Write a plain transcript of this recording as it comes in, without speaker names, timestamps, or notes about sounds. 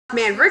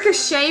Man,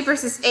 Ricochet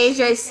versus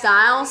AJ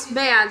Styles.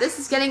 Man, this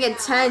is getting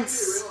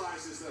intense.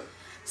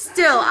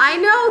 Still, I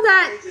know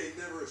that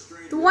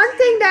the one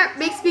thing that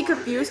makes me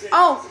confused.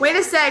 Oh, wait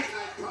a sec.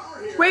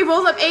 Wait,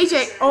 rolls up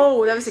AJ.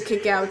 Oh, that was a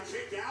kick out.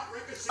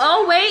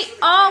 Oh, wait.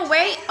 Oh,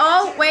 wait.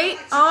 Oh, wait.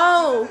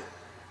 Oh.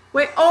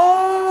 Wait.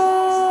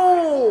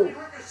 Oh.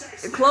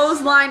 The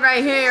clothesline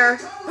right here.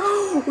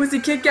 Was a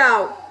kick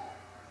out.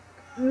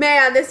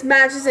 Man, this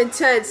match is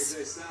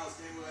intense.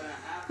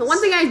 The one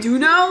thing I do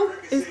know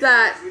is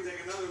that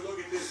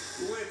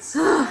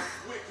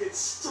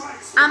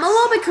I'm a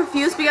little bit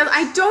confused because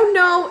I don't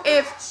know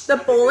if the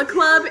Bullet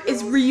Club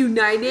is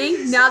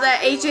reuniting now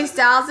that AJ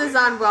Styles is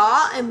on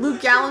Raw and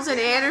Luke Gallows and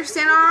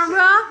Anderson are on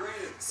Raw.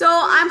 So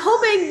I'm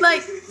hoping,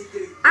 like,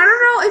 I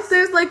don't know if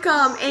there's like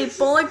a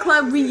Bullet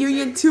Club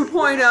reunion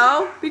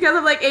 2.0 because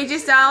of like AJ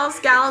Styles,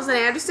 Gallows, and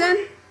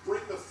Anderson.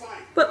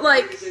 But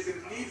like,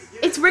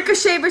 it's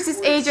Ricochet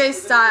versus AJ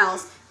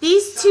Styles.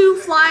 These two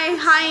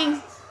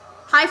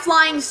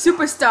high-flying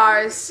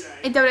superstars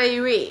in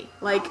WWE.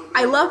 Like,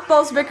 I love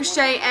both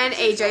Ricochet and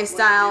AJ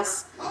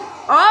Styles.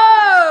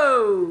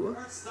 Oh!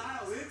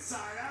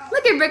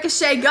 Look at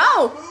Ricochet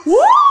go!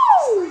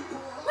 Woo!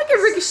 Look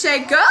at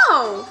Ricochet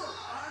go!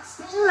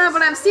 I love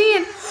what I'm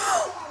seeing.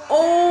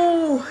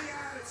 Oh!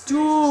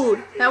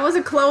 Dude, that was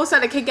a close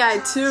on a kick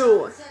out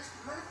too.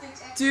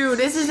 Dude,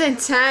 this is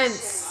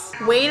intense.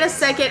 Wait a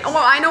second. Oh,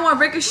 I know what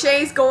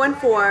Ricochet's going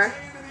for.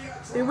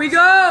 Here we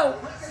go.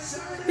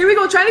 Here we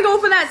go. Trying to go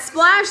for that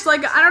splash.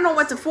 Like, I don't know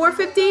what's a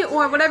 450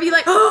 or whatever you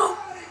like.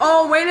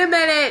 Oh, wait a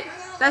minute.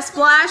 That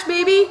splash,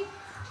 baby.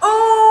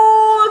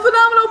 Oh, a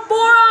phenomenal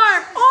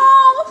forearm.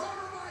 Oh.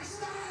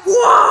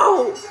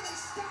 Whoa.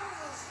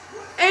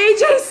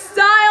 AJ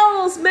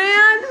Styles,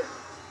 man.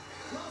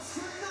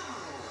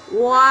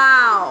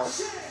 Wow.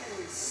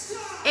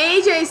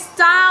 AJ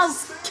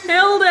Styles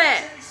killed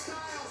it.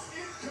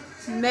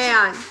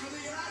 Man,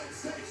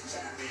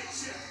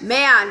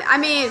 I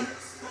mean,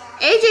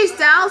 AJ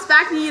Styles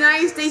back in the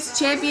United States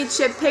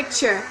Championship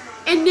picture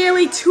in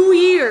nearly 2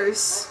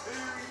 years.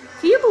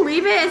 Can you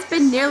believe it? It's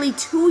been nearly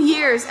 2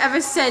 years ever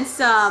since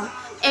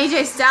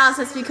AJ Styles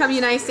has become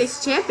United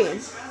States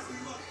Champion.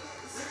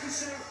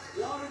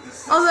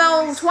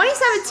 Although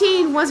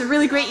 2017 was a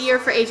really great year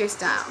for AJ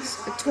Styles.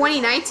 But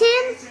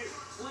 2019,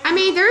 I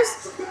mean,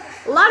 there's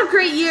a lot of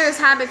great years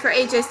happened for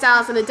AJ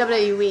Styles in the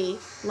WWE.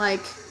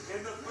 Like,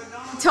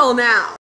 till now.